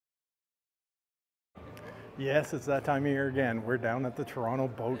Yes, it's that time of year again. We're down at the Toronto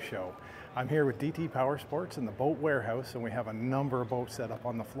Boat Show. I'm here with DT Powersports in the boat warehouse, and we have a number of boats set up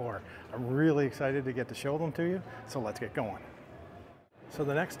on the floor. I'm really excited to get to show them to you, so let's get going. So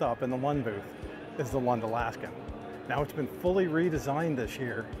the next stop in the Lund booth is the Lund Alaskan. Now it's been fully redesigned this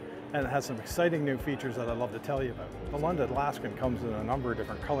year, and it has some exciting new features that I'd love to tell you about. The Lund Alaskan comes in a number of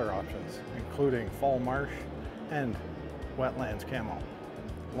different color options, including fall marsh and wetlands camo.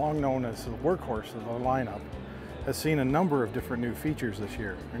 Long known as the workhorse of the lineup, has seen a number of different new features this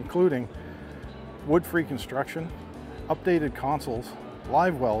year, including wood-free construction, updated consoles,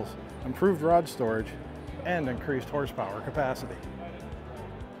 live wells, improved rod storage, and increased horsepower capacity.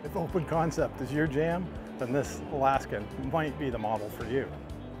 If open concept is your jam, then this Alaskan might be the model for you.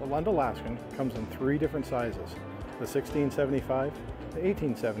 The Lund Alaskan comes in 3 different sizes, the 1675, the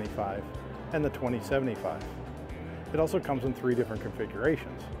 1875, and the 2075. It also comes in 3 different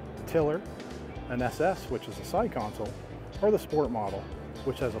configurations: tiller, an SS, which is a side console, or the sport model,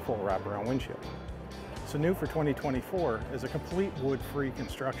 which has a full wraparound windshield. So new for 2024 is a complete wood-free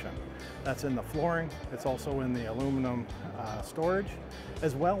construction. That's in the flooring, it's also in the aluminum storage,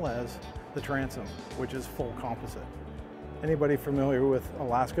 as well as the transom, which is full composite. Anybody familiar with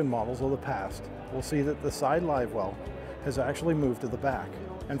Alaskan models of the past will see that the side live well has actually moved to the back,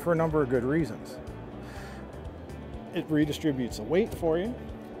 and for a number of good reasons. It redistributes the weight for you,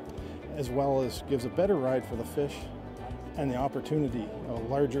 as well as gives a better ride for the fish and the opportunity of a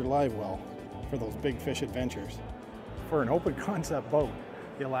larger live well for those big fish adventures. For an open concept boat,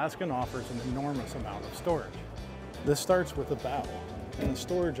 the Alaskan offers an enormous amount of storage. This starts with a bow and the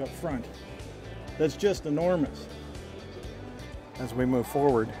storage up front that's just enormous. As we move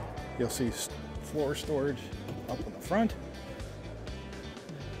forward, you'll see floor storage up in the front.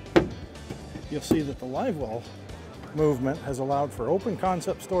 You'll see that the live well movement has allowed for open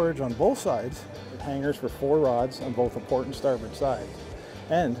concept storage on both sides, with hangers for 4 rods on both the port and starboard sides,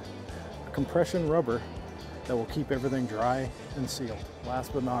 and compression rubber that will keep everything dry and sealed.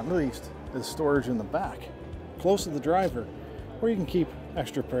 Last but not least is storage in the back, close to the driver, where you can keep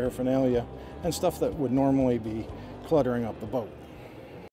extra paraphernalia and stuff that would normally be cluttering up the boat.